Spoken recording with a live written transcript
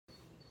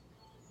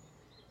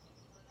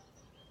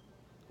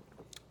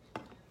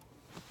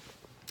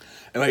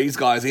Anyways,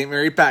 guys, Aunt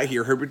Mary Pat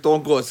here. Hope you're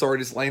doing good. Sorry,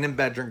 just laying in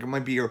bed drinking my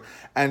beer.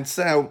 And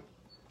so,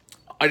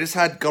 I just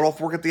got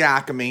off work at the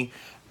Acme,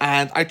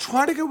 and I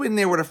try to go in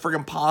there with a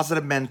friggin'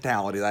 positive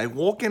mentality. I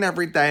walk in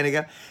every day and I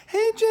go,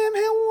 hey, Jim,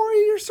 how are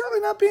you? You're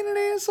certainly not being an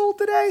asshole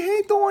today.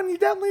 Hey, Dawn, you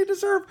definitely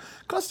deserve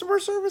Customer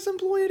Service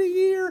Employee of the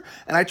Year.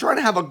 And I try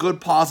to have a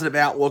good positive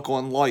outlook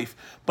on life.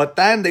 But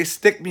then they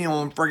stick me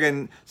on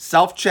friggin'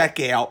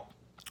 self-checkout,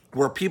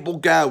 where people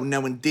go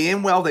knowing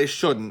damn well they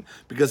shouldn't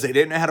because they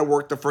didn't know how to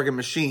work the friggin'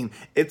 machine.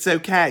 It's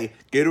okay.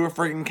 Go to a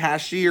friggin'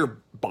 cashier,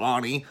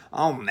 Bonnie.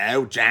 Oh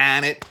no,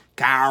 Janet,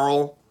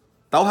 Carol.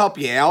 They'll help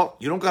you out.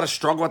 You don't got to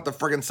struggle at the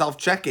friggin'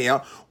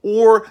 self-checkout.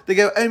 Or they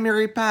go, hey,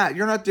 Mary Pat,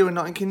 you're not doing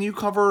nothing. Can you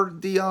cover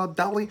the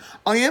deli?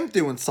 I am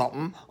doing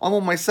something. I'm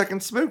on my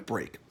second smoke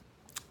break.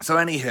 So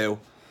anywho,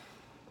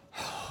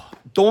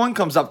 Dawn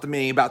comes up to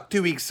me about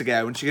 2 weeks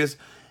ago and she goes,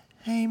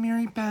 hey,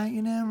 Mary Pat,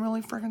 I'm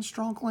really friggin'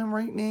 struggling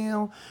right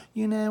now.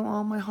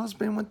 My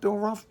husband went through a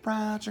rough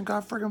patch and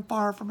got friggin'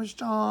 fired from his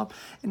job.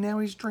 And now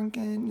he's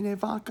drinking,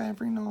 vodka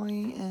every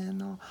night.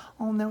 And I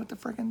don't know what to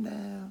friggin'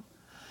 do.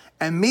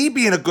 And me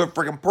being a good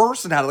friggin'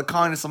 person out of the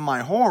kindness of my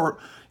heart,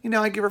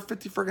 I give her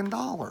 $50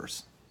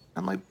 friggin'.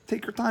 I'm like,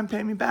 take your time,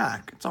 pay me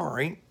back. It's all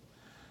right.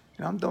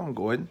 I'm doing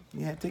good.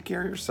 Yeah, take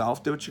care of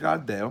yourself. Do what you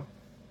gotta do.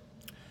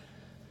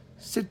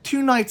 So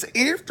 2 nights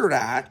after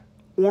that,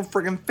 on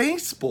friggin'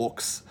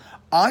 Facebooks,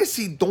 I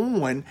see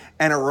Dawn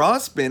and her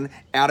husband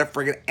out at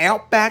friggin'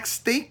 Outback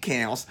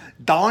Steakhouse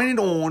dining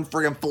on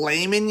friggin'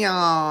 filet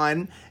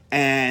mignon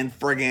and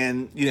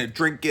friggin',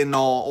 drinking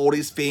all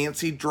these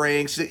fancy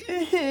drinks.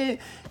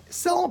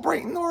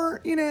 Celebrating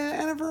our,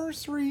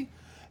 anniversary.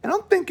 And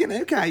I'm thinking,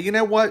 okay, you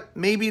know what?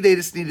 Maybe they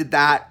just needed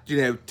that,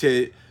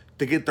 to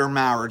get their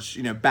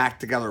marriage, back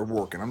together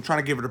working. I'm trying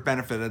to give her the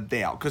benefit of the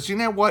doubt. Because you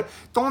know what?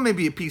 Dawn may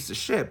be a piece of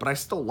shit, but I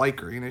still like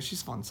her.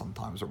 She's fun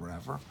sometimes or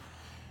whatever.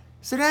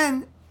 So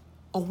then,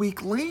 a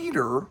week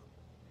later,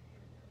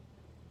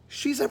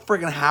 she's at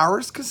friggin'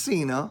 Harris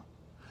Casino,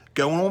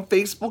 going on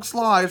Facebook's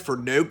Live for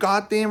no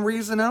goddamn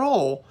reason at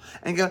all,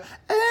 and go, hey,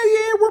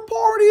 yeah, we're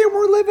partying,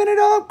 we're living it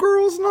up,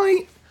 girls'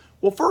 night.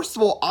 Well, first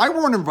of all, I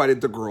weren't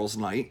invited to girls'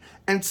 night,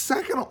 and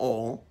second of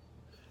all,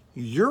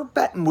 you're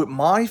betting with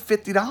my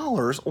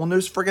 $50 on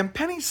those friggin'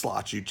 penny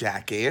slots, you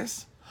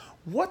jackass.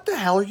 What the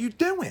hell are you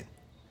doing?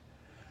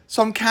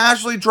 So I'm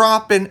casually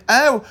dropping,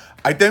 oh,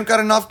 I don't got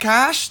enough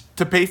cash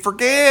to pay for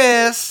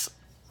gas.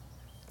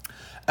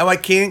 Oh, I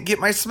can't get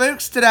my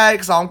smokes today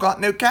because I don't got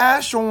no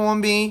cash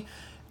on me.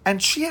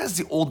 And she has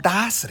the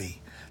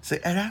audacity to say,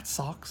 oh, that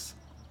sucks.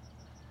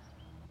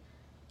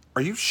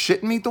 Are you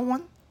shitting me,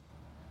 Dawn?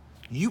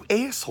 You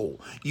asshole.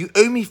 You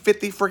owe me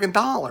 $50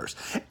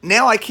 friggin'.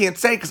 Now I can't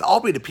say because I'll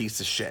be the piece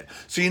of shit.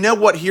 So you know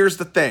what? Here's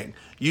the thing.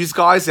 You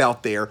guys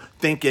out there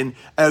thinking,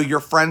 oh,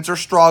 your friends are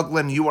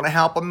struggling. You want to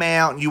help them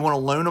out. And you want to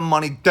loan them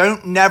money.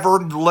 Don't never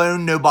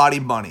loan nobody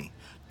money.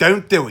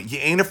 Don't do it. You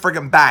ain't a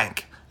friggin'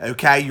 bank.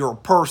 Okay, you're a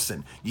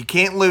person. You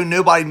can't loan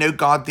nobody no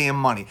goddamn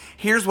money.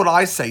 Here's what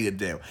I say to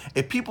do.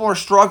 If people are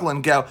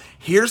struggling, go,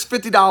 here's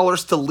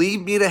 $50 to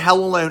leave me the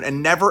hell alone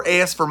and never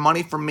ask for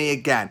money from me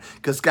again.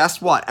 Because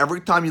guess what? Every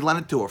time you lend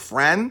it to a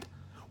friend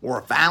or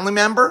a family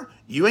member,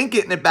 you ain't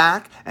getting it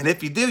back. And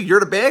if you do, you're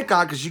the bad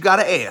guy because you got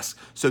to ask.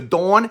 So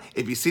Dawn,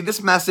 if you see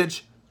this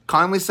message,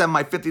 kindly send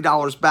my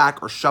 $50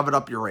 back or shove it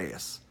up your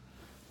ass.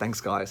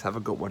 Thanks, guys. Have a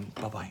good one.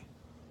 Bye-bye.